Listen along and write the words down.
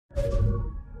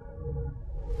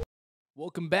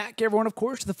Welcome back, everyone, of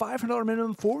course, to the $500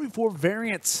 minimum 4v4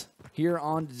 variants here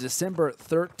on December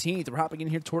 13th. We're hopping in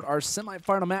here toward our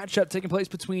semifinal matchup taking place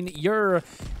between YERRR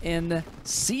and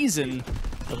SZN.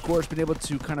 Of course, been able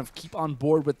to kind of keep on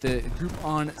board with the group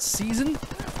on SZN.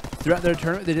 Throughout their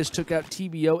tournament, they just took out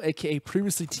TBO, aka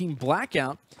previously Team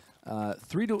Blackout,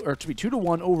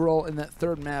 2-1 overall in that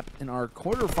third map in our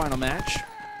quarterfinal match.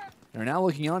 They're now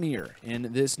looking on here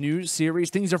in this new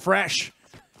series. Things are fresh.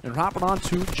 And hopping on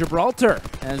to Gibraltar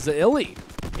as iLLeY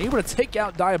able to take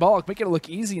out Diabolic, making it look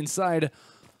easy inside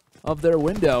of their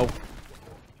window.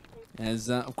 As,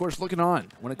 of course, looking on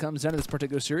when it comes down to this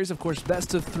particular series. Of course,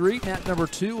 best of 3. Map number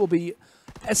 2 will be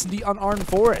S&D on Arn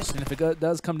Forest. And if it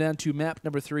does come down to map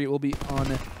number 3, it will be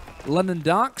on London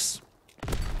Docks.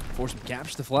 Force them to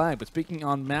capture the flag. But speaking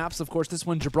on maps, of course, this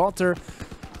one, Gibraltar,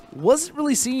 wasn't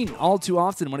really seen all too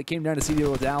often when it came down to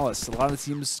CDO Dallas. A lot of the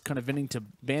teams kind of vinning to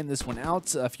ban this one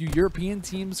out. A few European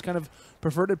teams kind of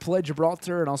preferred to play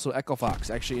Gibraltar, and also Echofox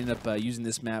actually ended up using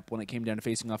this map when it came down to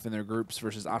facing off in their groups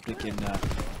versus Optic and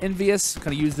Envious.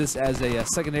 Kind of used this as a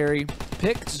secondary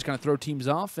pick to just kind of throw teams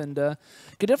off, and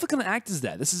could definitely kind of act as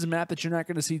that. This is a map that you're not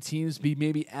going to see teams be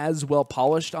maybe as well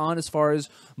polished on as far as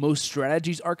most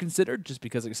strategies are considered, just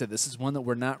because, like I said, this is one that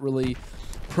we're not really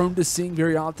prone to seeing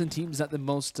very often. Teams not the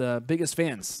most biggest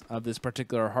fans of this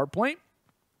particular hardpoint.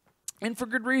 And for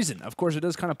good reason. Of course, it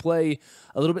does kind of play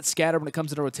a little bit scattered when it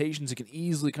comes to rotations. It can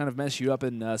easily kind of mess you up,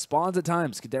 and spawns at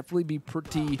times can definitely be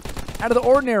pretty out of the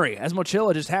ordinary, as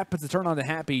Mochila just happens to turn on the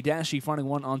Happy. Dashy finding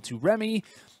one onto Remy.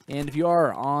 And if you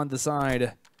are on the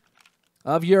side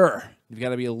of YERRR, you've got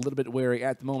to be a little bit wary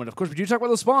at the moment. Of course, we do talk about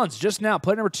those spawns just now.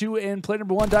 Play number 2 and play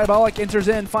number 1. Diabolic enters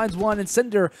in, finds one, and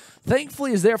Cinder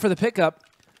thankfully is there for the pickup.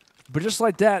 But just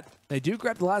like that, they do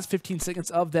grab the last 15 seconds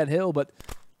of that hill, but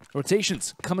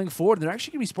rotations coming forward. They're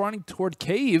actually going to be spawning toward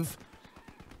Cave.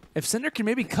 If Cinder can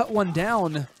maybe cut one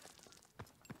down,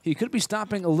 he could be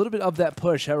stopping a little bit of that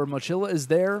push. However, Mochila is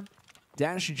there.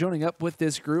 Dashy joining up with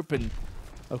this group, and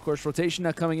of course, rotation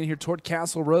now coming in here toward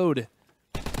Castle Road.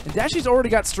 And Dashy's already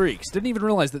got streaks. Didn't even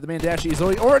realize that the man Dashy is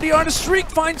already on a streak.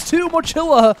 Finds 2.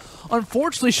 Mochila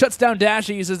unfortunately shuts down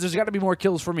Dashy. He says, there's got to be more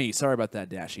kills for me. Sorry about that,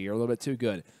 Dashy. You're a little bit too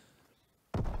good.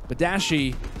 But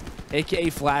Dashy,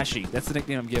 a.k.a. Flashy, that's the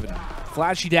nickname I'm giving him.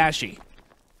 Flashy Dashy.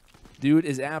 Dude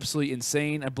is absolutely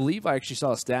insane. I believe I actually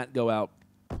saw a stat go out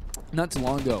not too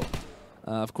long ago.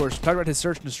 Of course, talking about his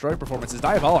search and destroy performances,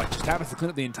 Diabolic just happens to clean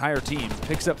up the entire team.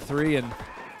 Picks up 3 and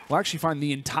will actually find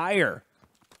the entire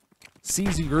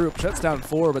SZN group. Shuts down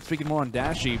 4, but speaking more on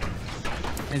Dashy,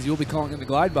 as you'll be calling in the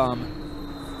glide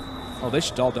bomb. Oh, they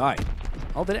should all die.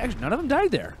 Oh, they actually, none of them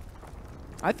died there.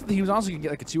 I thought he was also going to get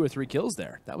like a 2 or 3 kills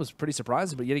there. That was pretty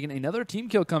surprising, but yet again, another team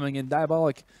kill coming in.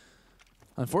 Diabolic,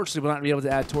 unfortunately, will not be able to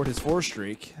add toward his 4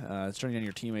 streak. Turning on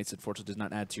your teammates, unfortunately, does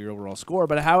not add to your overall score.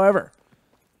 But however,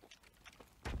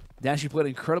 Dashy played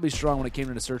incredibly strong when it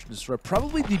came to Search and Destroy.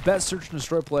 Probably the best Search and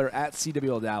Destroy player at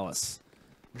CWL Dallas.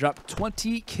 Dropped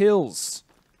 20 kills,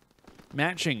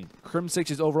 matching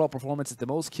Crim6's overall performance at the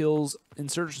most kills in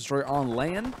Search and Destroy on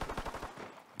LAN,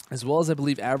 as well as, I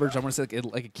believe, average, I want to say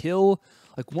like a kill,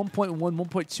 like 1.1,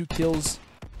 1.2 kills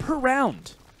per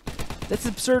round. That's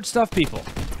absurd stuff, people.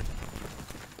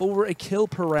 Over a kill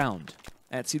per round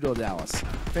at CWL Dallas.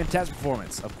 Fantastic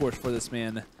performance, of course, for this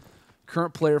man.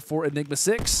 Current player for Enigma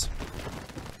 6.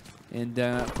 And,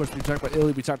 of course, we talked about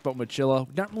iLLeY, we talked about Mochila.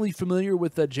 Not really familiar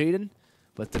with Mujaydin,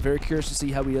 but very curious to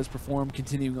see how he does perform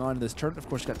continuing on in this tournament. Of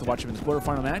course, got to watch him in the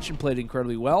quarterfinal match and played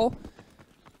incredibly well.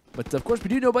 But, of course, we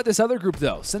do know about this other group,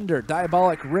 though. Cinder,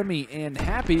 Diabolic, Remy, and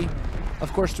Happy.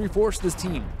 Of course, 3/4 of this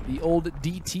team. The old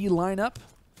DT lineup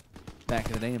back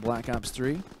in the day in Black Ops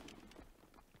 3.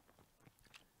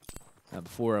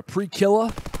 Before a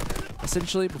pre-killa,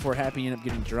 essentially, before Happy ended up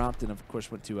getting dropped and, of course,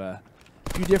 went to a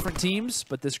few different teams.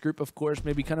 But this group, of course,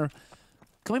 maybe kind of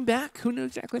coming back. Who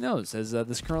exactly knows? As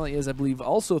this currently is, I believe,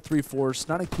 also 3/4,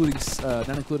 not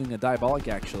including a Diabolic,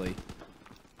 actually.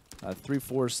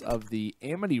 3/4 of the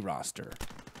Amity roster,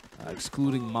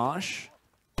 excluding Mosh.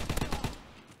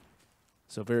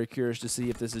 So very curious to see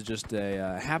if this is just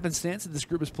a happenstance that this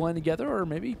group is playing together, or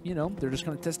maybe, you know, they're just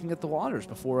kind of testing out the waters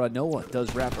before Noah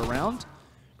does wrap around.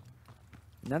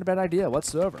 Not a bad idea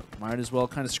whatsoever. Might as well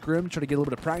kind of scrim, try to get a little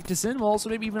bit of practice in, while also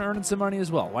maybe even earning some money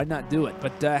as well. Why not do it?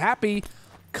 But Happy,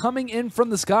 coming in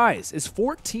from the skies, is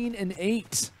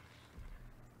 14-8.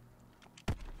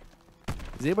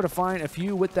 He's able to find a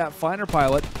few with that Finder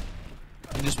Pilot.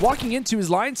 And just walking into his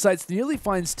line sights, nearly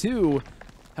finds 2.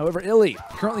 However, iLLeY,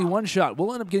 currently 1 shot,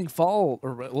 will end up getting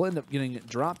will end up getting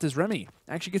dropped as Remy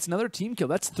actually gets another team kill.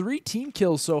 That's 3 team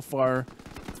kills so far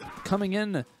coming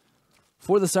in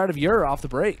for the side of YERRR off the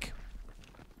break.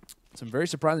 Some very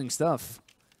surprising stuff,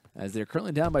 as they're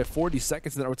currently down by 40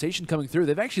 seconds in that rotation coming through.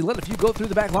 They've actually let a few go through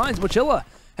the back lines. Mochila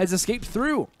has escaped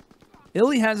through.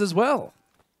 iLLeY has as well.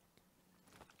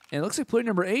 And it looks like player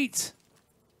number 8,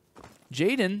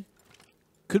 Mujaydin,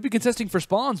 could be contesting for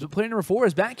spawns, but player number 4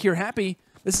 is back here happy.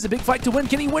 This is a big fight to win.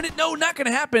 Can he win it? No, not going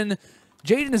to happen.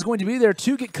 Mujaydin is going to be there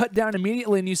to get cut down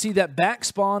immediately, and you see that back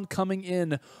spawn coming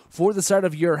in for the side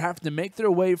of YERRR, having to make their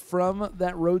way from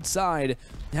that roadside.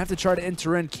 They have to try to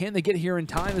enter in. Can they get here in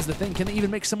time is the thing. Can they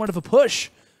even make somewhat of a push?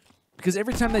 Because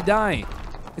every time they die,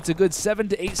 it's a good 7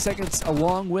 to 8 seconds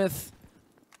along with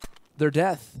their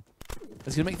death.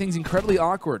 It's going to make things incredibly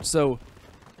awkward. So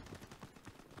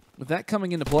with that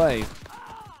coming into play,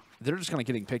 they're just kind of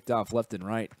getting picked off left and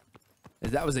right.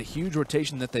 As that was a huge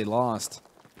rotation that they lost.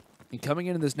 And coming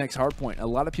into this next hardpoint, a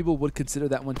lot of people would consider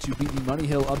that one to be the money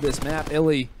hill of this map.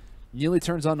 iLLeY nearly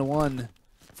turns on to 1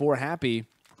 for Happy.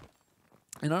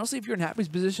 And honestly, if you're in Happy's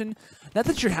position, not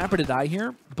that you're happy to die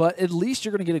here, but at least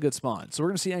you're going to get a good spawn. So we're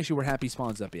going to see actually where Happy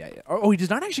spawns up. Oh, he does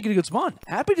not actually get a good spawn.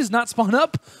 Happy does not spawn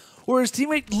up, where his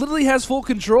teammate literally has full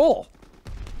control.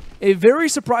 A very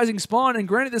surprising spawn, and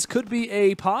granted, this could be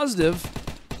a positive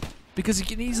because he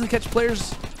can easily catch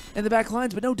players in the back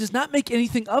lines, but no, does not make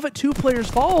anything of it. 2 players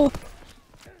fall,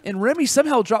 and Remy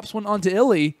somehow drops one onto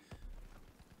iLLeY.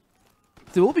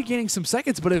 They will be gaining some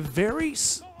seconds, but a very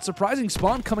surprising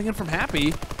spawn coming in from Happy.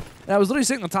 And I was literally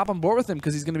sitting on top on board with him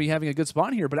because he's going to be having a good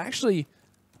spawn here, but actually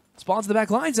spawns the back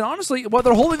lines, and honestly, well,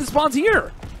 they're holding the spawns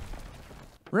here.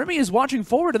 Remy is watching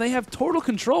forward, and they have total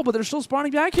control, but they're still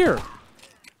spawning back here.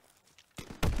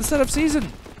 The setup season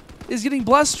is getting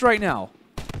blessed right now.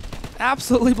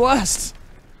 Absolutely blessed.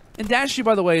 And Dashy,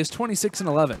 by the way, is 26 and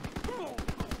 11.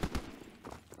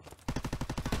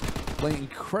 Playing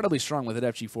incredibly strong with it,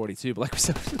 FG42. But like we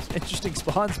said, interesting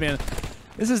spawns, man.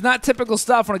 This is not typical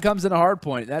stuff when it comes into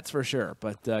hardpoint, that's for sure.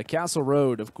 But Castle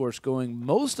Road, of course, going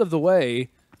most of the way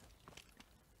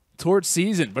towards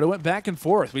season. But it went back and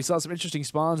forth. We saw some interesting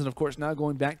spawns, and of course, now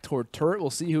going back toward turret. We'll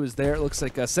see who is there. It looks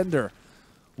like Sender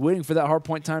waiting for that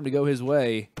hardpoint time to go his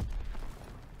way.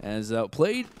 As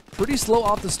played pretty slow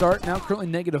off the start, now currently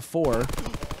 -4.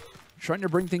 Trying to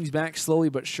bring things back slowly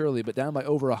but surely, but down by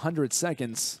over 100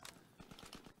 seconds.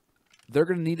 They're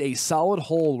going to need a solid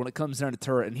hold when it comes down to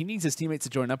turret, and he needs his teammates to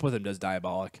join up with him, does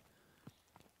Diabolic.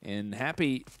 And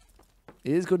Happy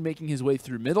is good making his way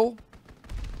through middle.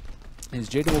 As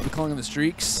Jada will be calling on the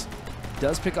streaks.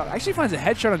 Does pick up, actually finds a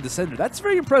headshot on Descender. That's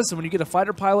very impressive when you get a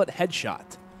fighter pilot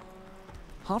headshot.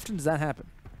 How often does that happen?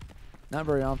 Not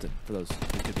very often, for those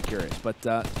who could be curious.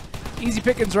 But easy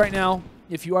pickings right now,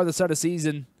 if you are the start of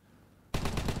season.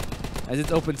 As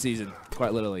it's open season,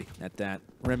 quite literally, at that.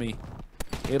 Remy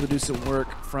able to do some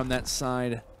work from that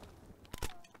side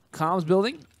comms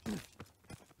building.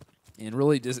 And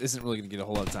really just isn't really going to get a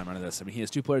whole lot of time out of this. I mean, he has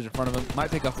 2 players in front of him.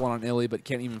 Might pick up one on iLLeY, but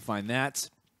can't even find that.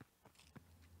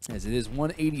 As it is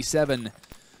 187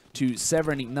 to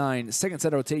 79. Second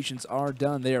set of rotations are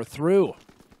done. They are through.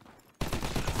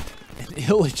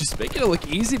 iLLeY just making it look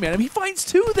easy, man. I mean, he finds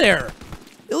 2 there.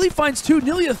 iLLeY finds 2,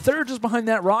 nearly a third just behind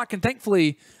that rock, and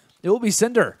thankfully, it will be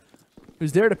Sender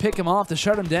who's there to pick him off, to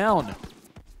shut him down.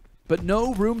 But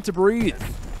no room to breathe.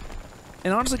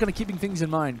 And honestly, kind of keeping things in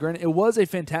mind, granted, it was a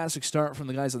fantastic start from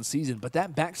the guys on season, but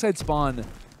that backside spawn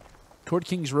toward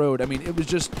King's Road, I mean, it was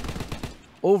just,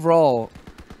 overall,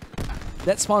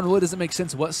 that spawn really doesn't make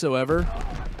sense whatsoever.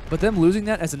 But them losing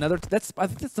that as another, I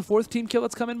think that's the 4th team kill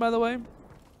that's come in, by the way,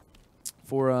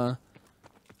 for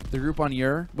the group on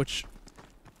YERRR, which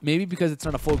maybe because it's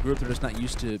not a full group, they're just not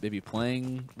used to maybe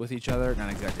playing with each other. Not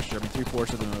exactly sure. I mean,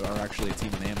 3/4 of them are actually a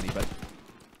team in Amity, but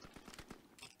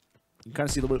you can kind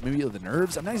of see a little bit maybe of the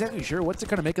nerves. I'm not exactly sure what to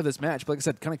kind of make of this match. But like I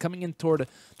said, kind of coming in toward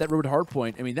that road hard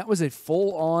point. I mean, that was a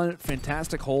full-on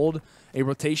fantastic hold, a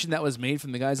rotation that was made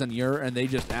from the guys on YERRR, and they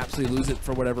just absolutely lose it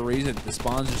for whatever reason. The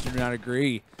spawns just do not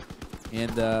agree.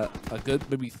 And a good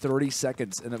maybe 30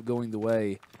 seconds end up going the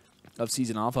way of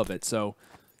season off of it. So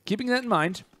keeping that in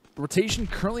mind, rotation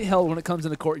currently held when it comes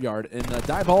in the courtyard, and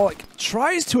Diabolic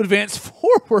tries to advance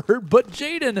forward, but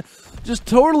Mujaydin just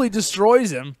totally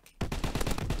destroys him.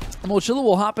 Mochila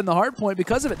will hop in the hard point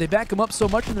because of it. They back him up so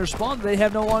much in their spawn that they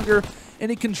have no longer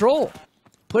any control.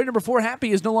 Player number 4,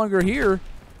 Happy, is no longer here,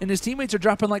 and his teammates are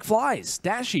dropping like flies.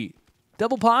 Dashy,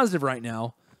 double positive right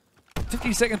now.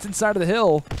 50 seconds inside of the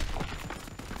hill.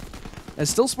 And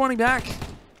still spawning back.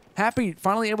 Happy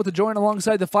finally able to join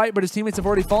alongside the fight, but his teammates have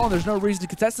already fallen. There's no reason to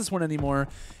contest this one anymore.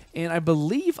 And I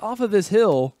believe off of this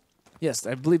hill, yes,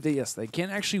 I believe they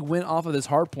can actually win off of this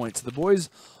hard point. So the boys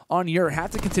on YERRR have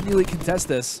to continually contest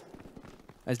this.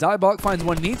 As Diabolic finds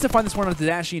one, needs to find this one onto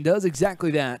Dashy, and does exactly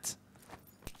that.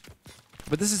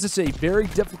 But this is just a very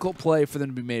difficult play for them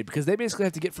to be made because they basically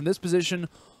have to get from this position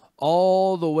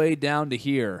all the way down to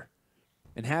here.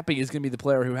 And Happy is going to be the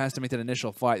player who has to make that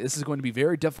initial fight. This is going to be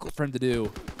very difficult for him to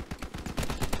do.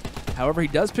 However, he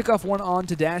does pick off one on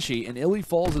to Dashy, and iLLeY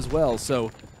falls as well.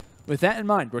 So with that in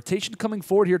mind, rotation coming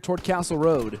forward here toward Castle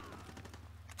Road.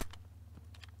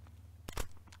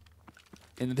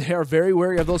 And they are very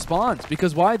wary of those spawns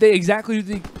because why they exactly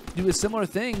do a similar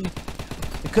thing,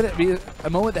 it could be a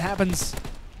moment that happens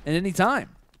at any time.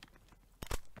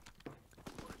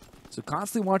 So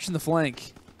constantly watching the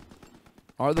flank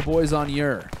are the boys on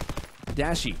YERRR.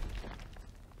 Dashy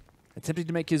attempting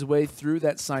to make his way through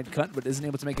that side cut, but isn't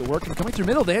able to make it work. And coming through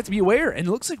middle, they have to be aware. And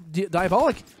it looks like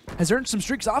Diabolic has earned some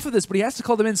streaks off of this, but he has to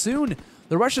call them in soon.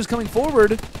 The rush is coming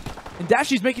forward, and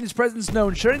Dashy's making his presence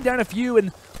known, shutting down a few,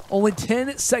 and only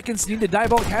 10 seconds needed.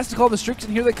 Diabolic has to call the streaks,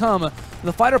 and here they come.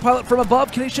 The fighter pilot from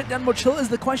above, can he shut down Mochila is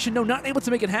the question. No, not able to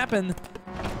make it happen.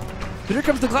 But here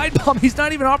comes the glide bomb. He's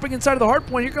not even operating inside of the hard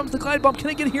point. Here comes the glide bomb. Can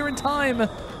they get here in time?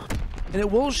 And it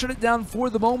will shut it down for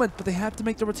the moment, but they have to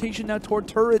make the rotation now toward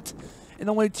turret. And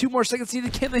only 2 more seconds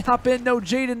needed. Can they hop in? No,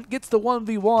 Mujaydin gets the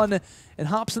 1v1 and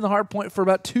hops in the hard point for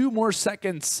about 2 more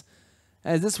seconds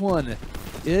as this one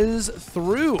is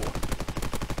through.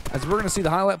 As we're going to see the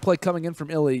highlight play coming in from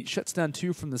iLLeY. Shuts down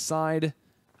 2 from the side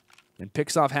and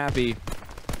picks off Happy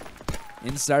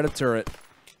inside of turret.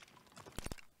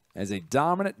 As a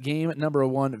dominant game number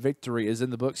 1 victory is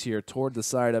in the books here toward the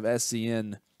side of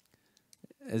SZN.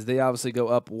 As they obviously go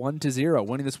up 1-0,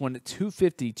 winning this one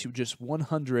 250 to just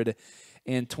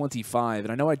 125.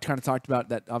 And I know I kind of talked about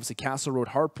that. Obviously, Castle Road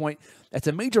hardpoint. That's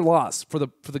a major loss for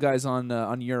the guys on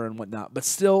YERRR and whatnot. But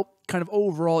still, kind of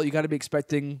overall, you got to be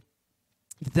expecting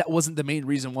that wasn't the main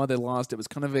reason why they lost. It was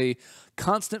kind of a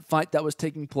constant fight that was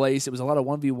taking place. It was a lot of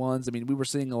 1v1s. I mean, we were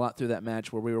seeing a lot through that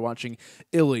match where we were watching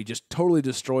iLLeY just totally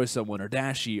destroy someone, or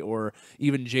Dashy, or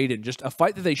even Mujaydin. Just a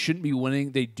fight that they shouldn't be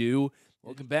winning. They do.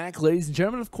 Welcome back, ladies and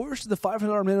gentlemen, of course, to the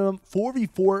 $500 minimum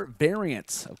 4v4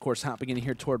 variants. Of course, hopping in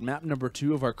here toward map number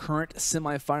 2 of our current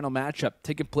semifinal matchup,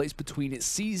 taking place between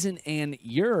SZN and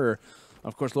YERRR.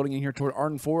 Of course, loading in here toward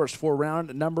Arden Forest for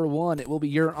round number 1. It will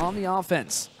be YERRR on the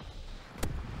offense.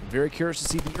 I'm very curious to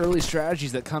see the early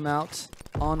strategies that come out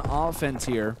on offense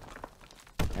here.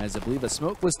 As I believe a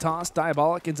smoke was tossed,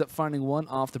 Diabolic ends up finding one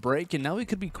off the break, and now we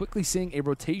could be quickly seeing a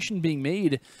rotation being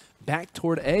made back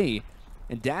toward A.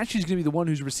 And Dashy's going to be the one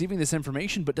who's receiving this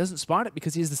information, but doesn't spot it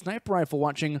because he has the sniper rifle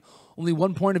watching only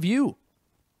one point of view.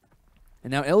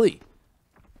 And now iLLeY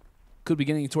could be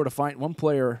getting toward a fight. One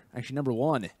player, actually number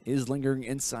 1, is lingering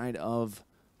inside of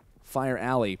Fire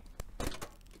Alley.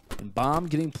 And bomb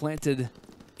getting planted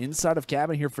inside of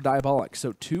cabin here for Diabolic.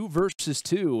 So 2 versus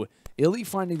 2. iLLeY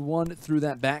finding one through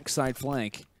that backside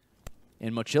flank.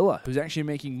 And Mochila, who's actually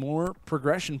making more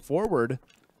progression forward,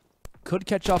 could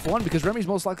catch off one because Remy's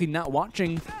most likely not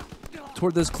watching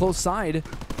toward this close side.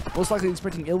 Most likely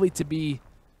expecting iLLeY to be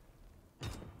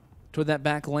toward that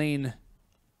back lane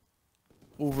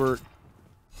over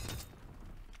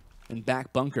in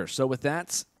back bunker. So with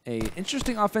that, a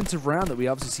interesting offensive round that we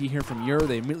obviously see here from YERRR.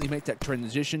 They immediately make that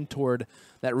transition toward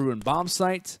that ruined bomb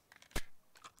site.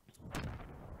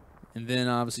 And then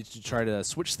obviously to try to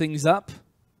switch things up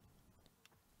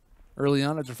early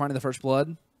on after finding the first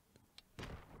blood.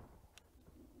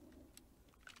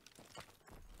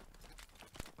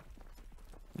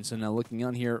 And so now looking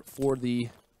on here for the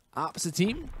opposite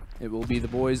team, it will be the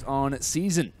boys on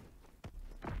SZN.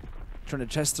 Trying to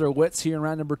test their wits here in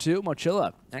round number 2.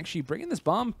 Mochila actually bringing this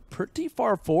bomb pretty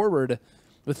far forward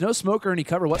with no smoke or any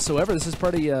cover whatsoever. This is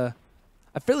pretty a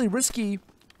fairly risky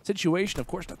situation. Of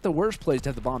course, not the worst place to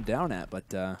have the bomb down at,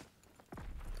 but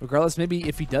regardless, maybe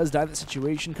if he does die in that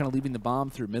situation, kind of leaving the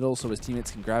bomb through middle so his teammates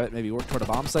can grab it, maybe work toward a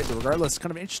bomb site. But regardless, kind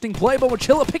of an interesting play. But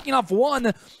Mochila picking off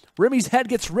one. Remy's head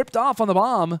gets ripped off on the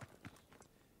bomb.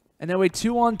 And now a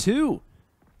 2-on-2.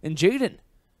 And Mujaydin,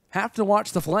 have to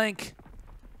watch the flank.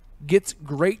 Gets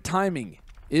great timing.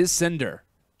 Is Cinder.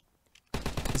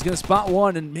 He's going to spot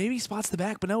one and maybe spots the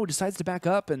back, but no, decides to back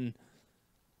up. And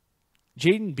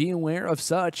Mujaydin, being aware of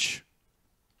such,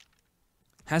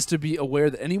 has to be aware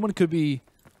that anyone could be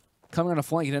coming on a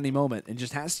flank at any moment and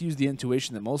just has to use the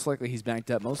intuition that most likely he's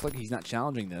backed up. Most likely he's not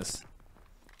challenging this.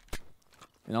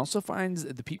 And also finds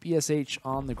the PPSH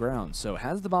on the ground. So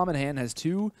has the bomb in hand, has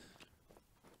 2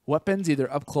 weapons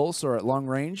either up close or at long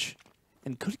range,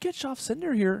 and could catch off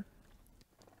Cinder here.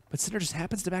 But Cinder just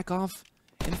happens to back off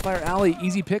in Fire Alley.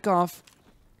 Easy pickoff.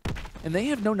 And they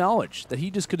have no knowledge that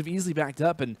he just could have easily backed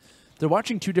up. And they're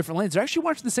watching 2 different lanes. They're actually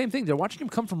watching the same thing. They're watching him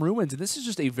come from ruins. And this is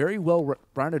just a very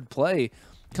well-rounded play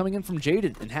coming in from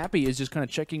Mujaydin. And Happy is just kind of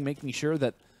checking, making sure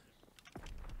that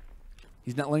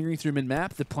He's not lingering through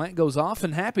mid-map. The plant goes off,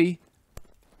 and Happy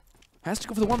has to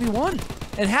go for the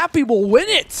 1v1. And Happy will win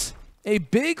it! A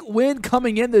big win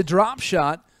coming in, the drop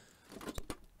shot.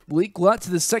 Bleak Glut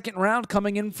to the second round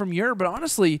coming in from YERRR, but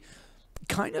honestly,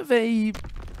 kind of a...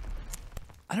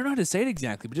 I don't know how to say it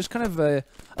exactly, but just kind of a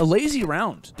lazy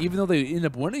round, even though they end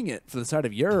up winning it for the side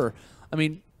of YERRR. I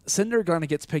mean, Cinder kind of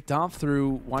gets picked off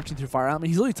through watching through fire. I mean,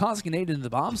 he's literally tossing a nade into the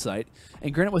bomb site,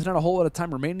 and granted, with not a whole lot of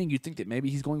time remaining, you'd think that maybe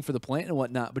he's going for the plant and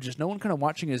whatnot, but just no one kind of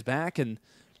watching his back, and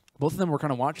both of them were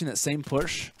kind of watching that same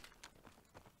push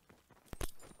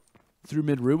through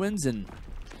mid-ruins, and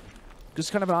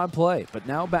just kind of an odd play. But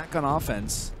now back on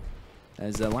offense,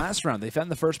 as last round, they found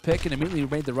the first pick and immediately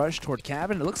made the rush toward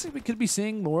cabin. It looks like we could be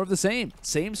seeing more of the same.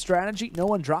 Same strategy, no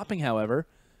one dropping, however.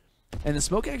 And the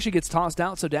smoke actually gets tossed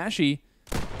out, so Dashy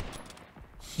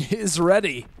is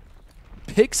ready.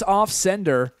 Picks off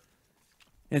Sender,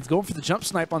 and it's going for the jump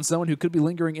snipe on someone who could be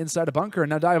lingering inside a bunker. And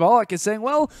now Diabolic is saying,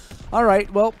 well, all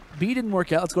right, well, B didn't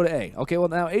work out. Let's go to A. Okay, well,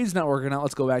 now A's not working out.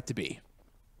 Let's go back to B.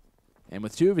 And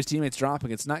with two of his teammates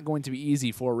dropping, it's not going to be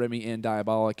easy for Remy and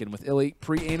Diabolic. And with iLLeY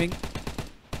pre-aiming,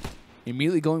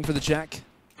 immediately going for the check.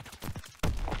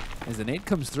 As the nade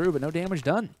comes through, but no damage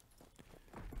done.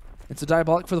 It's a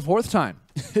Diabolic for the fourth time.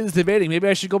 Is debating, maybe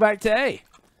I should go back to A.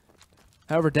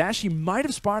 However, Dashy might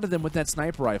have spotted them with that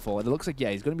sniper rifle. And it looks like, yeah,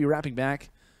 he's going to be wrapping back.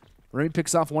 Remy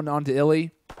picks off one onto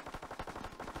iLLeY.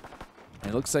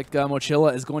 And it looks like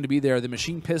Mochila is going to be there. The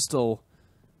machine pistol.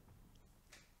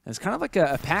 It's kind of like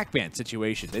a Pac-Man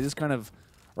situation. They just kind of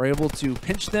are able to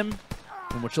pinch them,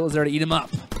 and Mochila's there to eat him up.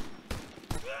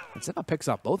 And somehow picks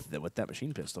off both of them with that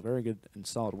machine pistol. Very good and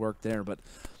solid work there. But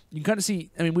you can kind of see,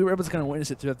 I mean, we were able to kind of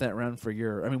witness it throughout that round for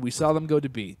YERRR. I mean, we saw them go to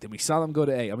B, then we saw them go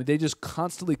to A. I mean, they just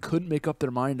constantly couldn't make up their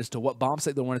mind as to what bomb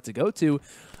site they wanted to go to.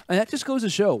 And that just goes to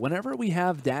show, whenever we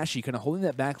have Dashy kind of holding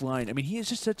that back line, I mean, he is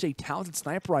just such a talented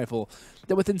sniper rifle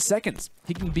that within seconds,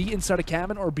 he can be inside a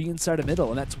cabin or be inside a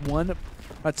middle. And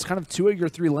that's kind of two of your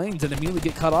three lanes and immediately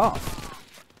get cut off.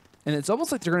 And it's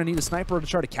almost like they're going to need a sniper to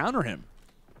try to counter him.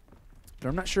 But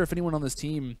I'm not sure if anyone on this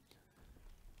team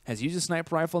has used a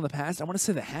sniper rifle in the past. I want to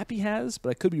say that Happy has, but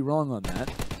I could be wrong on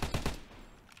that.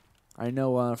 I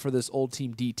know for this old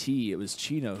team DT, it was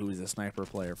Chino who was a sniper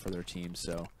player for their team,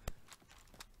 so...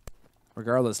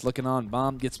 Regardless, looking on,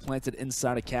 bomb gets planted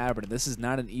inside a cabin. This is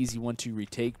not an easy one to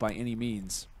retake by any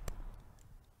means.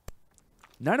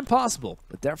 Not impossible,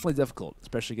 but definitely difficult,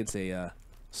 especially against a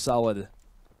solid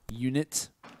unit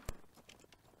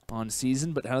on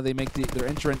season. But how do they make their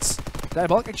entrance?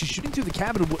 Diabolic actually shooting through the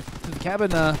cabin,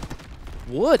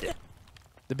 wood.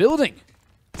 The building.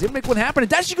 Didn't make one happen, and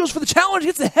Dashy goes for the challenge,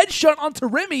 hits the headshot onto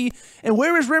Remy, and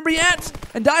where is Remy at?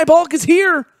 And Diabolic is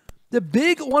here. The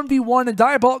big 1v1, and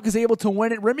Diabolic is able to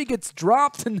win it. Remy gets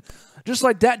dropped, and just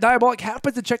like that, Diabolic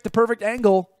happens to check the perfect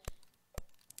angle,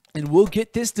 and we'll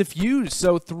get this diffused.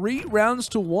 So 3 rounds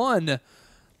to 1.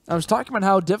 I was talking about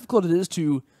how difficult it is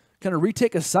to kind of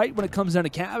retake a site when it comes down to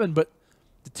cabin, but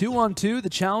the 2-on-2, the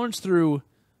challenge through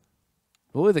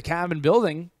really the cabin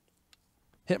building,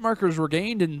 hit markers were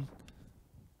gained, and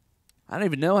I don't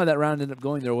even know how that round ended up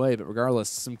going their way, but regardless,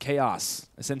 some chaos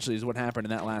essentially is what happened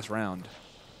in that last round.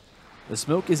 The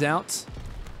smoke is out,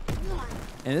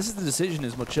 and this is the decision,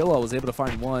 as Mochila was able to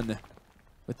find one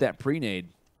with that pre-nade.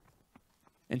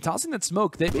 And tossing that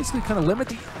smoke, they basically kind of limit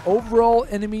the overall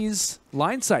enemy's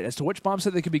line sight as to which bomb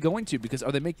site they could be going to, because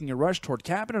are they making a rush toward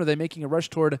cabin, or are they making a rush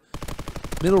toward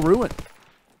middle ruin?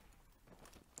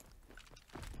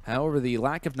 However, the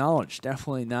lack of knowledge,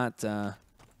 definitely not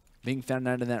being found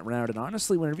out in that round. And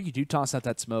honestly, whenever you do toss out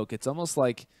that smoke, it's almost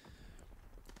like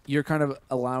you're kind of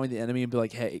allowing the enemy to be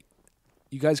like, hey,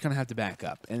 you guys kind of have to back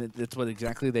up. And that's what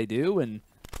exactly they do. And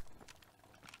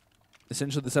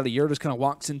essentially, the side of YERRR just kind of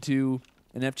walks into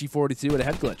an FG42 at a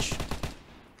head glitch.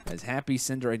 As Happy,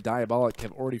 Cinder, and Diabolic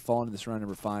have already fallen in this round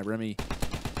number 5. Remy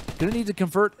going to need to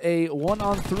convert a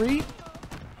 1-on-3.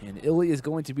 And iLLeY is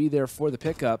going to be there for the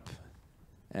pickup.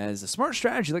 As a smart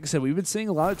strategy, like I said, we've been seeing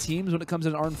a lot of teams when it comes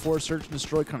to R4, search and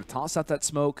destroy, kind of toss out that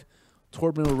smoke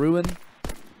toward middle ruin.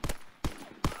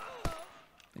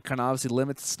 It kind of obviously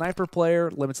limits the sniper player,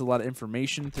 limits a lot of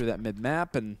information through that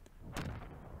mid-map, and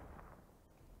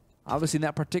obviously in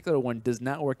that particular one does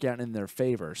not work out in their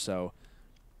favor. So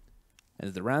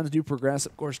as the rounds do progress,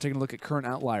 of course, taking a look at current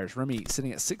outliers. Remy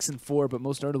sitting at 6-4, but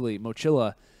most notably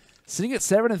Mochila sitting at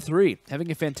 7-3, having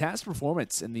a fantastic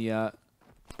performance in the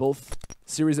both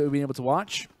series that we've been able to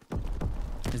watch.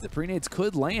 As the pre-nades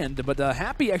could land, but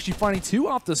Happy actually finding 2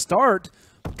 off the start,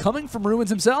 coming from Ruins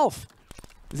himself.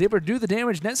 Is able to do the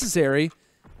damage necessary,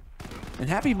 and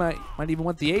Happy might even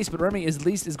want the ace, but Remy at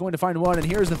least is going to find one, and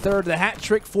here's the third, the hat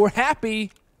trick for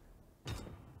Happy.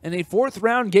 And a 4th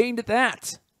round gained at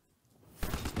that.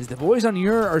 As the boys on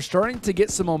YERRR are starting to get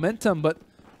some momentum, but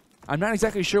I'm not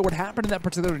exactly sure what happened in that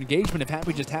particular engagement. If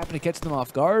Happy just happened to catch them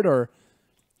off guard, or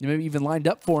maybe even lined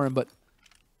up for him, but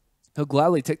he'll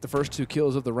gladly take the first 2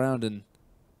 kills of the round, and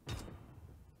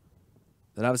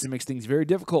that obviously makes things very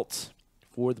difficult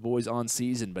for the boys on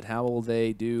season. But how will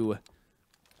they do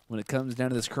when it comes down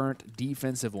to this current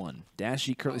defensive one?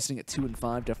 Dashy currently sitting at 2 and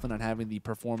 5, definitely not having the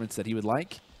performance that he would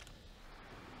like.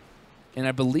 And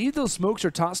I believe those smokes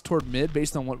are tossed toward mid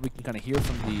based on what we can kind of hear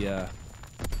from the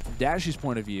from Dashy's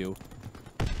point of view.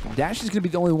 Dashy's going to be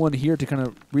the only one here to kind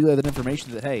of relay that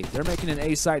information that, hey, they're making an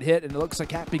A-side hit, and it looks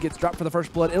like Happy gets dropped for the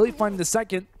first blood. iLLeY finding the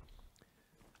second.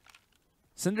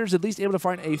 Cinder's at least able to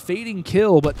find a fading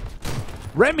kill, but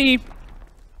Remy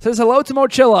says hello to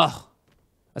Mochila.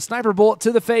 A sniper bullet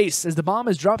to the face as the bomb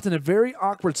is dropped in a very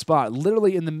awkward spot,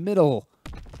 literally in the middle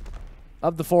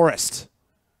of the forest.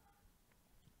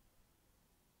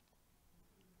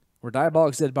 Where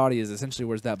Diabolic's dead body is essentially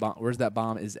where's that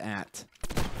bomb is at.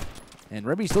 And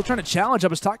Remy's still trying to challenge. I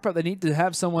was talking about they need to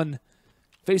have someone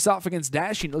face off against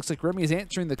Dashy. It looks like Remy is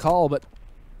answering the call, but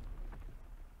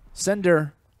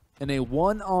Sender in a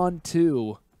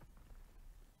 1-on-2.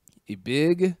 A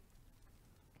big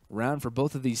round for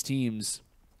both of these teams.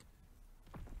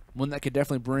 One that could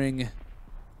definitely bring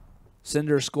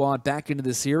Sender's squad back into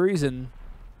the series, and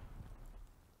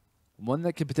one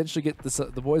that could potentially get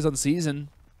the boys on season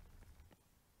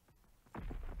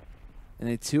and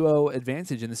a 2-0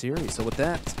 advantage in the series. So with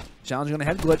that, challenging on a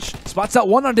head glitch. Spots out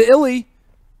one onto iLLeY.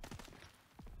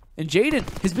 And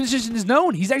Mujaydin, his position is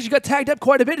known. He's actually got tagged up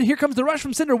quite a bit, and here comes the rush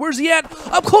from Sender. Where's he at?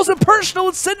 Up close and personal,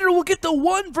 and Sender will get the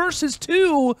 1 versus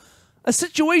 2. A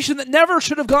situation that never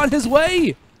should have gone his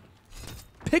way.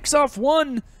 Picks off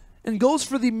 1 and goes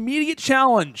for the immediate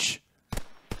challenge.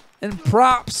 And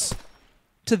props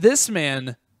to this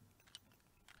man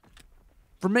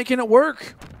for making it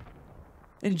work.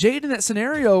 And Jade in that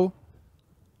scenario,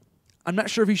 I'm not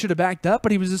sure if he should have backed up,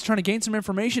 but he was just trying to gain some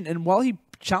information. And while he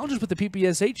challenges with the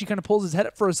PPSH, he kind of pulls his head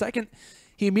up for a second.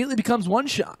 He immediately becomes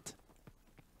 1-shot.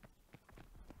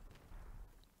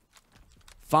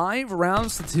 5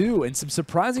 rounds to 2 and some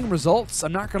surprising results.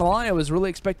 I'm not going to lie, I was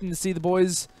really expecting to see the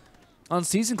boys on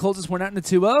season close this one out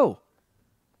into 2-0.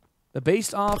 But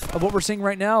based off of what we're seeing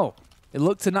right now, it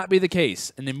looked to not be the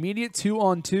case. An immediate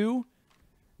 2-on-2.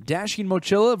 Dashy and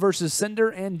Mochila versus Sender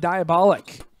and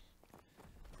Diabolic.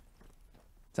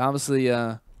 It's obviously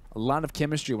a lot of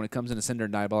chemistry when it comes into Sender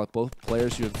and Diabolic. Both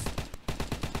players who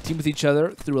have teamed with each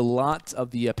other through a lot of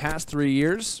the past 3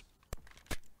 years.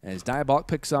 As Diabolic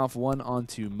picks off 1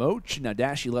 onto Moch. Now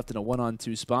Dashy left in a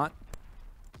 1-on-2 spot.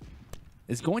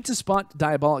 Is going to spot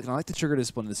Diabolic, and I like the trigger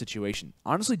discipline in the situation.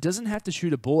 Honestly, doesn't have to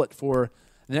shoot a bullet for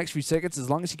the next few seconds as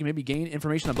long as he can maybe gain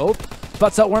information on both.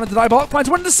 Spots out 1 onto Diabolic, finds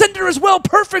 1 into Sender as well.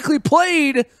 Perfectly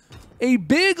played. A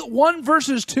big 1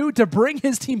 versus 2 to bring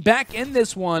his team back in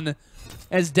this one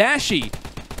as Dashy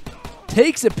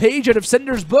takes a page out of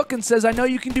Sender's book and says, I know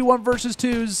you can do 1 versus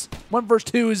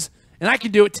 2s, and I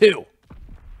can do it too.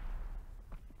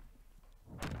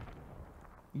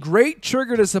 Great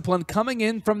trigger discipline coming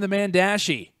in from the man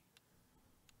Dashy.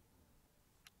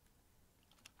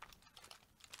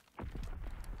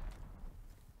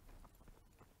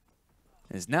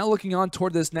 Is now looking on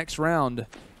toward this next round.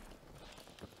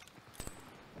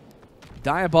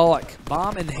 Diabolic,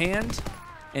 bomb in hand,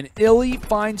 and iLLeY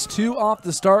finds 2 off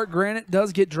the start. Granite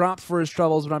does get dropped for his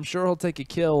troubles, but I'm sure he'll take a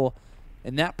kill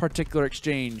in that particular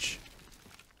exchange.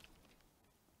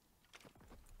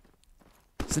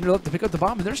 Sender left to pick up the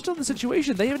bomb, and they're still in the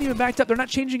situation. They haven't even backed up. They're not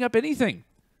changing up anything.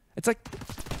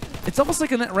 It's almost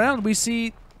like in that round we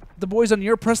see the boys on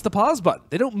YERRR press the pause button.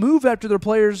 They don't move after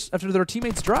their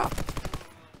teammates drop.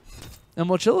 And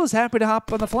Mochila is happy to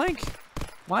hop on the flank.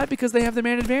 Why? Because they have the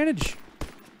man advantage.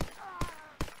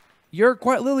 YERRR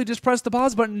quite literally just pressed the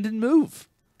pause button and didn't move.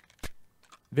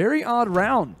 Very odd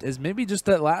round, as maybe just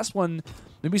that last one,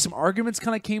 maybe some arguments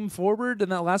kind of came forward in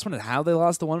that last one and how they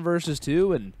lost the 1 versus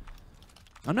 2, and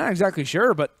I'm not exactly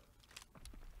sure, but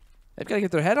they've got to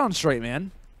get their head on straight,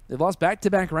 man. They've lost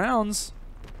back-to-back rounds.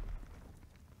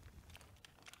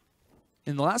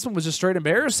 And the last one was just straight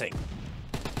embarrassing.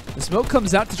 The smoke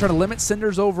comes out to try to limit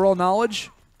Sender's overall knowledge.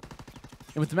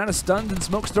 And with the amount of stuns and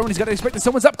smokes thrown, he's got to expect that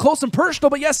someone's up close and personal.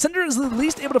 But yes, Sender is at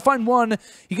least able to find 1.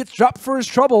 He gets dropped for his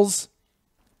troubles.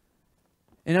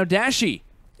 And now Dashy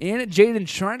and Mujaydin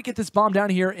trying to get this bomb down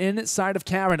here inside of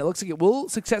Cavern. It looks like it will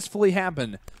successfully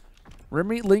happen.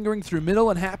 Remy lingering through middle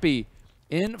and Happy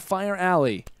in Fire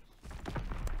Alley.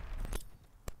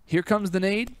 Here comes the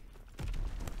nade.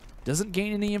 Doesn't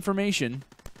gain any information.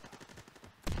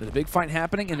 There's a big fight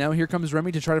happening, and now here comes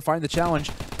Remy to try to find the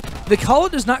challenge. The call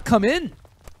does not come in.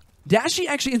 Dashy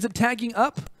actually ends up tagging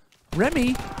up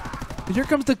Remy, and here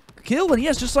comes the kill, and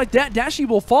yes, just like that, Dashy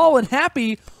will fall, and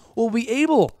Happy will be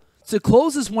able to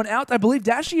close this one out. I believe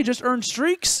Dashy had just earned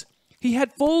streaks. He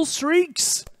had full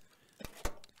streaks.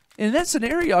 In that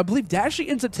scenario, I believe Dashy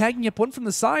ends up tagging up one from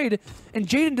the side, and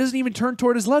Jaden doesn't even turn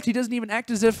toward his left. He doesn't even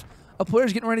act as if a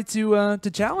player's getting ready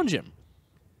to challenge him.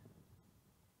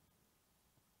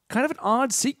 Kind of an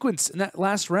odd sequence in that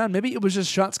last round. Maybe it was just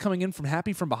shots coming in from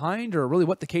Happy from behind, or really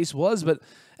what the case was, but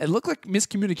it looked like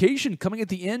miscommunication coming at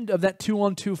the end of that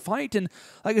 2-on-2 fight. And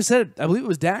like I said, I believe it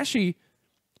was Dashy.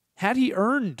 Had he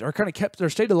earned or kind of kept or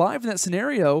stayed alive in that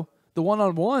scenario, the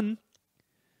one-on-one,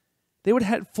 they would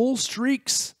have had full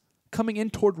streaks coming in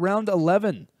toward round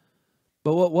 11.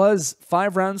 But what was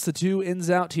 5 rounds to 2 ends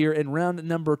out here in round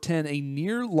number 10, a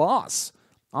near loss.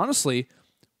 Honestly,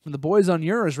 from the boys on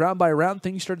YERRR, as round by round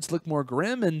things started to look more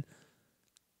grim, and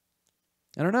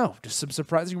I don't know, just some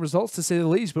surprising results to say the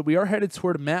least. But we are headed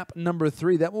toward map number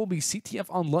 3. That will be CTF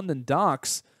on London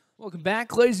Docks. Welcome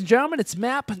back, ladies and gentlemen. It's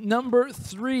map number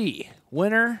 3.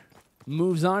 Winner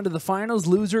moves on to the finals.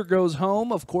 Loser goes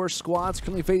home. Of course, squads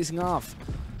currently facing off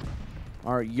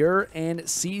are YERRR and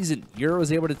SZN. YERRR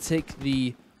was able to take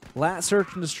the last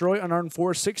search and destroy on Arden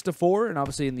 4 6-4, and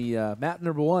obviously in the map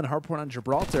number 1, Hardpoint on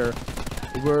Gibraltar,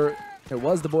 it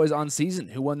was the boys on SZN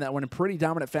who won that one in pretty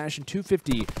dominant fashion,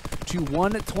 250 to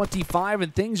 125,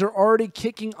 and things are already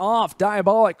kicking off.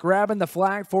 Diabolic grabbing the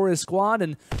flag for his squad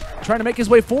and trying to make his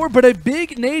way forward, but a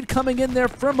big nade coming in there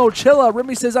from Mochila.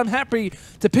 Remy says, I'm happy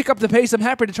to pick up the pace. I'm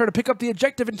happy to try to pick up the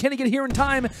objective, and can he get here in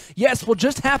time? Yes, will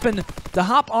just happen to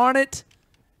hop on it,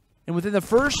 and within the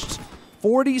first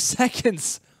 40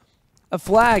 seconds, a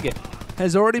flag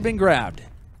has already been grabbed,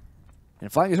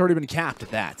 and flag has already been capped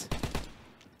at that.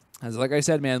 As like I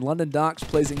said, man, London Docks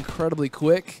plays incredibly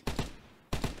quick.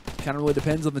 Kind of really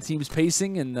depends on the team's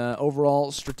pacing and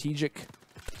overall strategic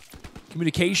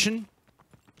communication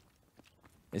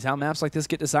is how maps like this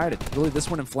get decided. Really, this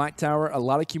one in Flat Tower, a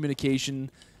lot of communication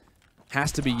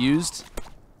has to be used.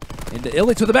 And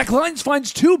iLLeY to the back lines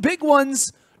finds 2 big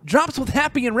ones, drops with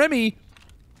Happy and Remy,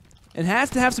 and has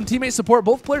to have some teammate support.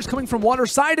 Both players coming from water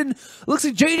side, and looks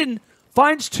like Mujaydin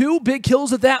finds 2 big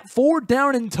kills at that, 4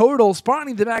 down in total,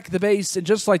 spawning the back of the base, and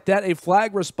just like that, a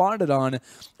flag responded on.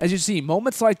 As you see,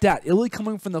 moments like that, iLLeY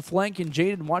coming from the flank, and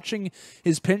Mujaydin watching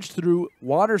his pinch through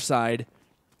water side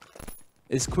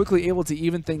is quickly able to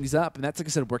even things up, and that's, like I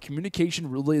said, where communication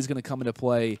really is going to come into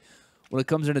play when it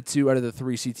comes into 2 out of the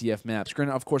 3 CTF maps.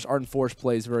 Granted, of course, Arden Force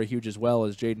plays very huge as well,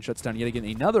 as Mujaydin shuts down yet again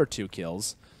another 2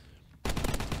 kills.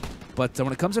 But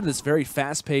when it comes into this very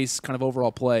fast-paced kind of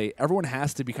overall play, everyone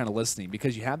has to be kind of listening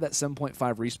because you have that 7.5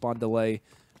 respawn delay.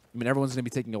 I mean, everyone's going to be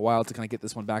taking a while to kind of get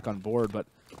this one back on board, but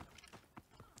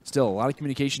still, a lot of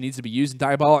communication needs to be used, and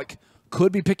Diabolic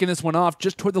could be picking this one off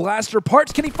just toward the last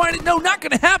parts. Can he find it? No, not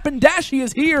going to happen. Dashy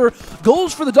is here,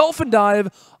 goes for the dolphin dive,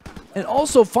 and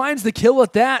also finds the kill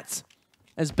at that.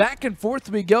 As back and forth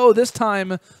we go, this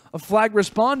time a flag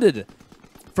responded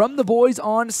from the boys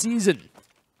on SZN.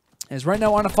 As right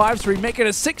now on a 5-3, making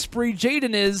a 6-3,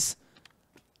 Mujaydin is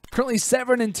currently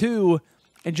 7-2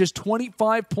 and just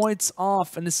 25 points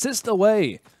off, an assist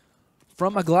away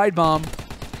from a glide bomb. And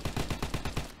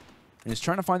he's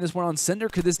trying to find this one on Cinder.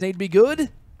 Could this nade be good?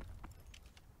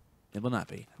 It will not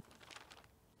be.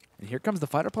 And here comes the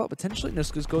fighter pilot potentially.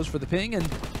 Nuskus goes for the ping, and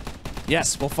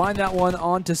yes, we'll find that one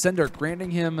on to Cinder,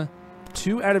 granting him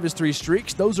 2 out of his 3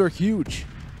 streaks. Those are huge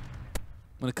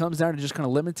when it comes down to just kind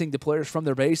of limiting the players from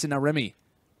their base. And now Remy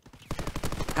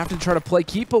having to try to play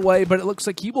keep away, but it looks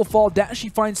like he will fall. Dashy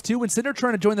finds 2, and Cinder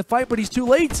trying to join the fight, but he's too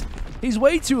late. He's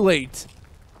way too late.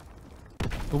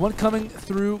 The one coming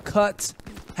through cut.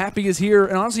 Happy is here,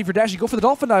 and honestly for Dashy, go for the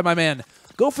dolphin dive, my man.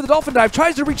 Go for the dolphin dive.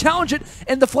 Tries to re-challenge it,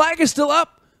 and the flag is still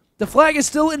up. The flag is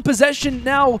still in possession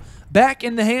now, back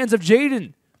in the hands of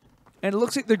Mujaydin. And it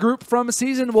looks like the group from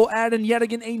SZN will add in yet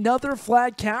again another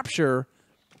flag capture,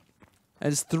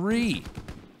 as 3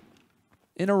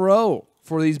 in a row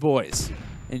for these boys.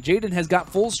 And Mujaydin has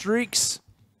got full streaks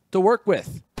to work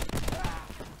with.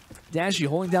 Dashy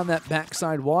holding down that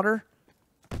backside water,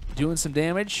 doing some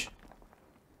damage.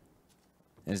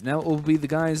 As now it will be the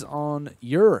guys on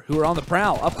YERRR who are on the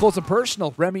prowl. Up close and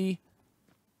personal. Remy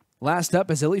last up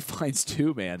as iLLeY finds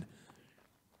 2, man.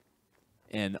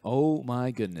 And oh my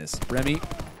goodness. Remy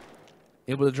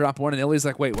able to drop 1, and iLLeY's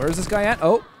like, wait, where is this guy at?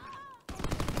 Oh.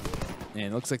 And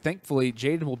it looks like, thankfully,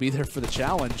 Mujaydin will be there for the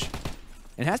challenge.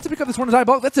 And has to pick up this one to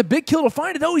Diabolic. That's a big kill to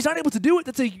find it. No, he's not able to do it.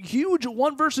 That's a huge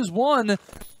 1 versus 1.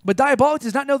 But Diabolic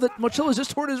does not know that Mochila is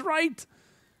just toward his right.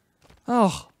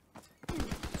 Oh.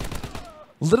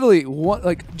 literally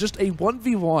just a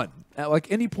 1v1 at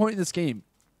like any point in this game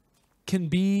can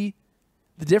be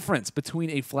the difference between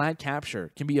a flag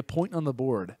capture, can be a point on the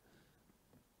board.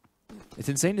 It's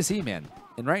insane to see, man.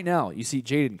 And right now, you see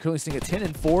Mujaydin currently sitting at 10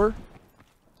 and 4.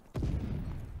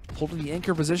 Holding the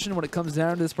anchor position when it comes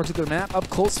down to this particular map. Up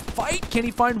close fight. Can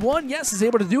he find one? Yes, he's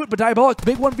able to do it. But Diabolic,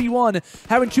 big 1v1,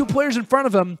 having 2 players in front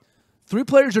of him. 3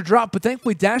 players are dropped, but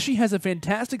thankfully Dashy has a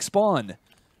fantastic spawn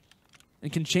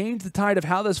and can change the tide of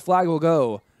how this flag will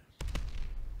go.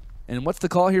 And what's the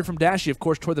call here from Dashy? Of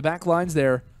course, toward the back lines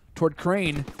there, toward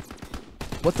Crane.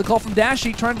 What's the call from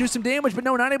Dashy? Trying to do some damage, but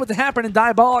no, not able to happen. And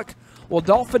Diabolic will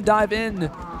dolphin dive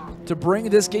in to bring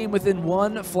this game within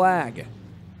 1 flag.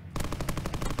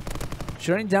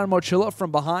 Shutting down Mochila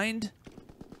from behind.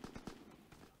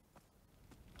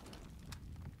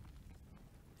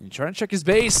 And trying to check his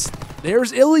base.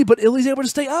 There's iLLeY, but iLLeY's able to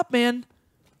stay up, man.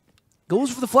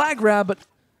 Goes for the flag grab, but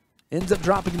ends up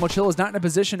dropping. Mochila's not in a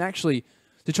position, actually,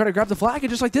 to try to grab the flag. And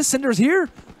just like this, Cinder's here.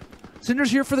 Cinder's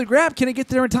here for the grab. Can he get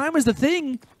there in time is the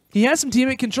thing. He has some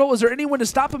teammate control. Is there anyone to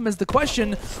stop him is the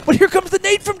question. But here comes the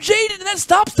nade from Mujaydin, and that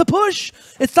stops the push.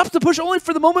 It stops the push only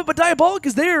for the moment, but Diabolic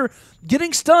is there,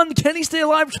 getting stunned. Can he stay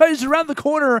alive? Tries around the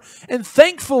corner, and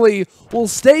thankfully will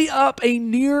stay up. A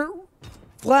near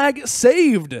flag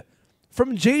saved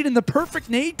from Mujaydin, the perfect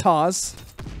nade toss.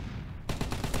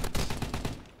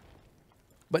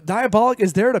 But Diabolic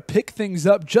is there to pick things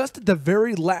up just at the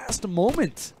very last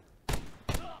moment.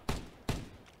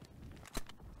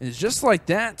 And it's just like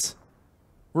that.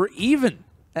 We're even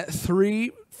at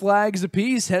 3 flags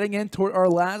apiece heading in toward our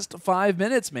last 5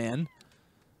 minutes, man.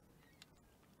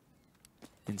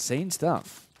 Insane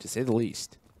stuff, to say the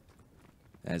least.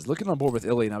 As looking on board with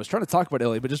iLLeY, and I was trying to talk about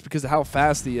iLLeY, but just because of how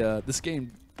fast the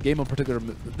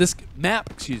this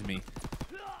map, excuse me,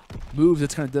 moves,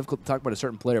 it's kind of difficult to talk about a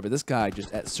certain player. But this guy,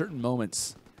 just at certain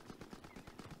moments,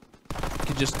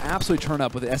 can just absolutely turn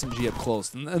up with the SMG up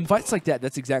close. And fights like that,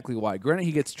 that's exactly why. Granted,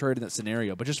 he gets traded in that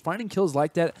scenario, but just finding kills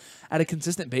like that at a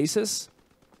consistent basis,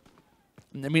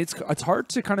 I mean, it's hard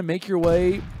to kind of make your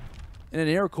way in an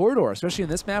narrow corridor, especially in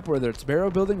this map, whether it's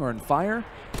barrel building or in fire.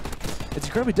 It's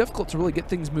incredibly difficult to really get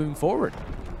things moving forward.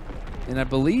 And I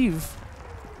believe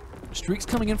streaks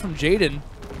coming in from Mujaydin,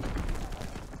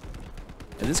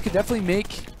 and this could definitely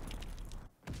make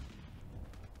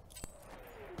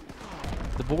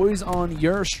the boys on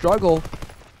YERRR struggle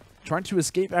trying to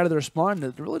escape out of their spawn.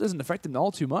 It really doesn't affect them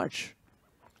all too much,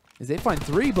 as they find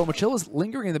 3, but Mochila's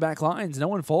lingering in the back lines. No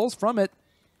one falls from it.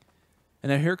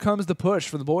 And now here comes the push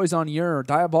for the boys on YERRR.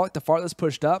 Diabolic, the farthest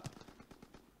pushed up.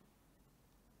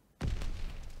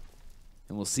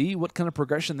 And we'll see what kind of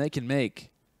progression they can make.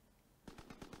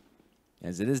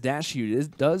 As it is Dashy, who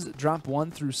does drop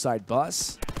 1 through side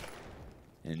bus.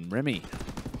 And Remy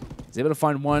is able to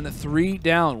find 1, 3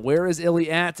 down. Where is iLLeY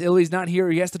at? iLLeY's not here.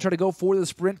 He has to try to go for the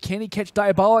sprint. Can he catch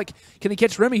Diabolic? Can he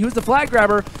catch Remy? Who's the flag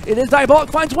grabber? It is Diabolic.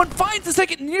 Finds 1, finds the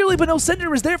second nearly, but no,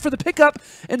 Cinder is there for the pickup.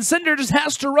 And Cinder just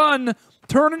has to run.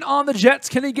 Turning on the Jets.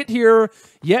 Can he get here?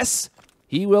 Yes,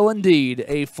 he will indeed.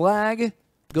 A flag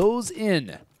goes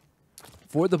in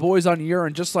for the boys on YERRR,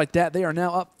 and just like that, they are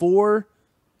now up 4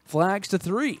 flags to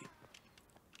 3.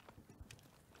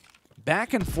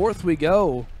 Back and forth we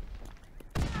go.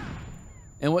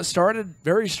 And what started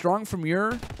very strong from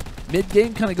YERRR,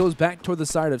 mid-game kind of goes back toward the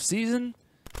side of season.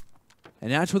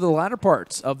 And now toward the latter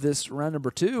parts of this round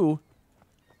number 2.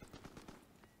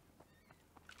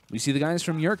 We see the guys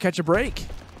from YERRR catch a break.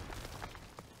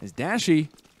 As Dashy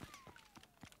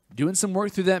doing some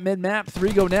work through that mid-map.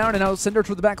 3 go down, and now Cinder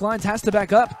toward the back lines, has to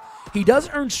back up. He does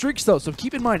earn streaks, though, so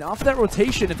keep in mind, off of that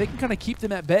rotation, if they can kind of keep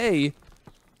them at bay,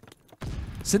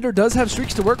 Cinder does have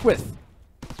streaks to work with.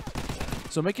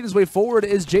 So making his way forward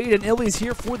is Mujaydin. iLLeY's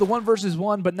here for the 1 versus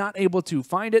 1, but not able to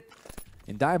find it.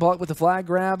 And Diabolic with the flag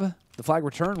grab, the flag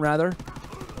return, rather.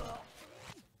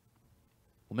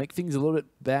 Will make things a little bit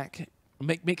back,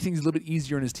 make things a little bit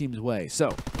easier in his team's way.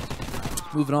 So,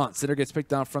 moving on. Cinder gets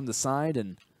picked off from the side,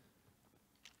 and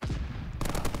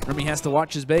Remy has to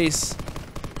watch his base.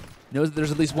 Knows that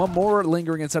there's at least 1 more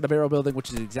lingering inside a barrel building,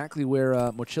 which is exactly where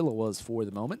Mochila was for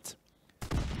the moment.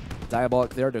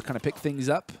 Diabolic there to kind of pick things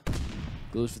up.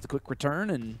 Goes for the quick return,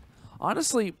 and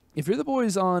honestly, if you're the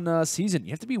boys on season,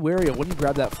 you have to be wary of when you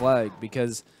grab that flag,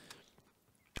 because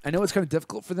I know it's kind of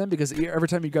difficult for them, because every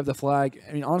time you grab the flag,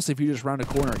 I mean, honestly, if you just round a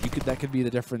corner, that could be the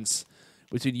difference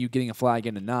between you getting a flag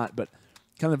in and not. But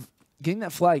kind of getting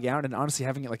that flag out and honestly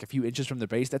having it like a few inches from their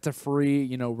base, that's a free,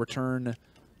 you know, return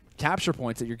capture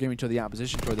points that you're giving to the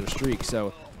opposition for their streak.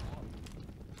 So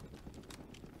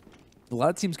a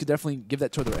lot of teams could definitely give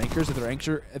that to their anchors. If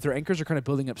their anchors are kind of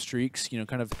building up streaks, you know,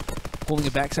 kind of holding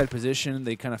a backside position.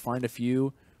 They kind of find a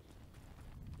few.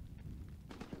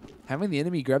 Having the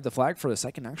enemy grab the flag for a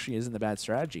second actually isn't a bad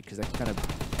strategy because that can kind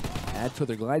of add to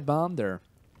their glide bomb, their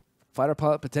fighter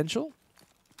pilot potential.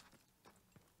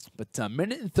 But a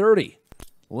minute and 30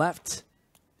 left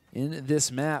in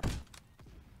this map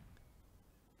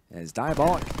as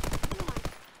Diabolic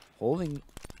holding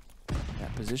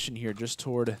that position here just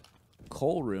toward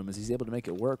Coal Room as he's able to make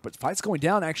it work. But fight's going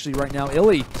down actually right now.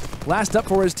 iLLeY, last up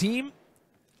for his team,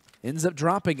 ends up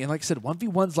dropping. And like I said,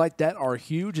 1v1s like that are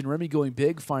huge, and Remy going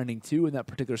big, finding 2 in that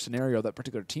particular scenario, that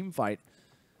particular team fight,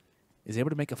 is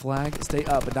able to make a flag, stay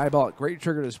up. And Diabolic, great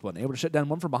trigger discipline, able to shut down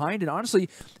one from behind. And honestly,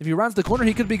 if he rounds the corner,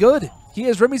 he could be good. He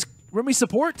has Remy's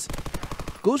support.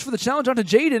 Goes for the challenge onto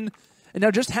Mujaydin, and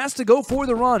now just has to go for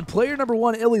the run. Player number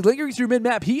 1, iLLeY, lingering through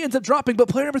mid-map. He ends up dropping, but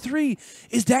player number 3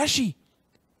 is Dashy.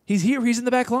 He's here. He's in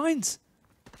the back lines.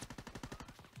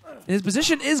 And his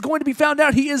position is going to be found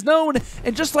out. He is known.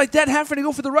 And just like that, having to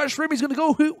go for the rush, Remy's going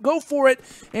to go for it.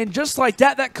 And just like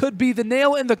that, that could be the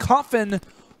nail in the coffin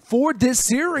for this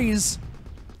series,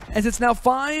 as it's now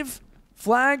 5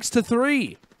 flags to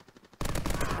 3.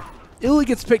 iLLeY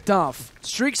gets picked off.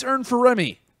 Streaks earned for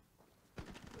Remy.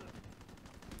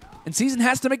 And SZN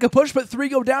has to make a push, but 3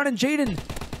 go down, and Mujaydin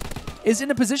is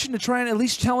in a position to try and at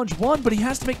least challenge 1, but he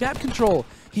has to make map control.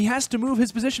 He has to move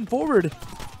his position forward.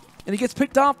 And he gets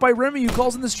picked off by Remy, who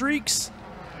calls in the streaks.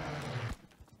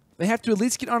 They have to at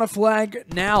least get on a flag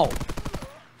now.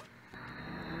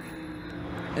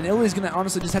 And iLLeY's going to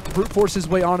honestly just have to brute force his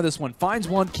way onto this one. Finds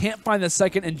one, can't find the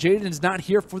second, and Mujaydin's not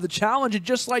here for the challenge. And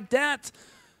just like that,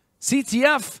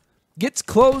 CTF gets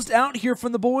closed out here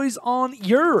from the boys on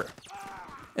YERRR,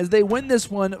 as they win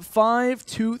this one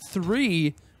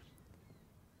 5-3.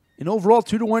 And overall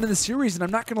 2-1 in the series. And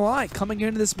I'm not going to lie, coming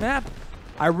into this map,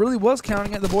 I really was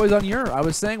counting at the boys on YERRR. I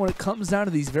was saying when it comes down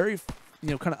to these very,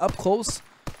 kind of up close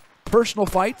personal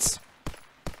fights,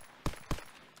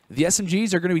 the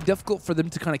SMGs are going to be difficult for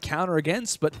them to kind of counter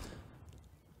against, but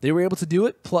they were able to do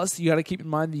it. Plus, you got to keep in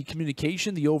mind the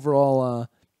communication, the overall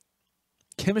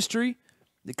chemistry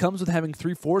that comes with having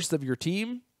 3/4 of your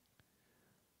team.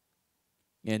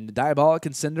 And Diabolic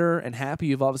and Cinder and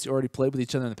Happy have obviously already played with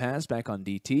each other in the past back on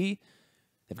DT.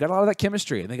 They've got a lot of that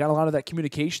chemistry, and they got a lot of that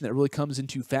communication that really comes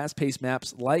into fast-paced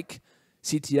maps like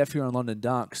CTF here on London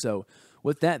Dock. So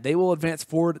with that, they will advance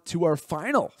forward to our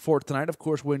final for tonight. Of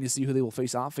course, waiting to see who they will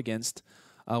face off against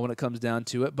when it comes down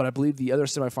to it. But I believe the other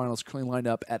semifinals currently lined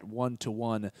up at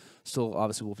 1-1. Still,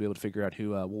 obviously, we'll be able to figure out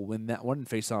who will win that one and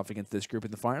face off against this group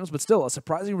in the finals. But still, a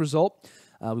surprising result.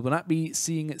 We will not be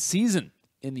seeing SZN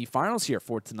in the finals here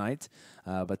for tonight,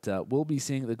 but we'll be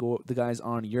seeing the guys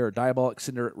on YERRR, Diabolic,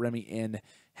 Cinder, Remy, and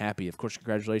Happy. Of course,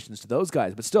 congratulations to those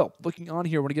guys. But still, looking on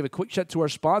here, I want to give a quick shout to our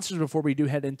sponsors before we do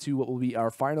head into what will be our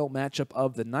final matchup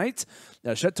of the night.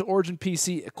 Shout to Origin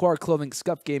PC, Acquire Clothing,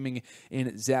 Scuff Gaming,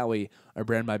 and Zowie, our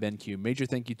brand by BenQ. Major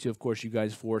thank you to, of course, you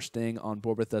guys for staying on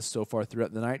board with us so far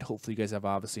throughout the night. Hopefully, you guys have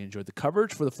obviously enjoyed the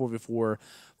coverage for the 4v4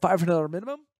 $500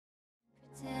 minimum.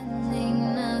 Pretending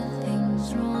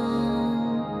nothing's wrong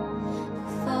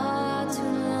far too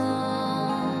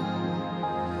long.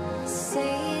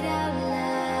 Say it out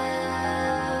loud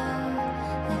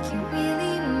like you really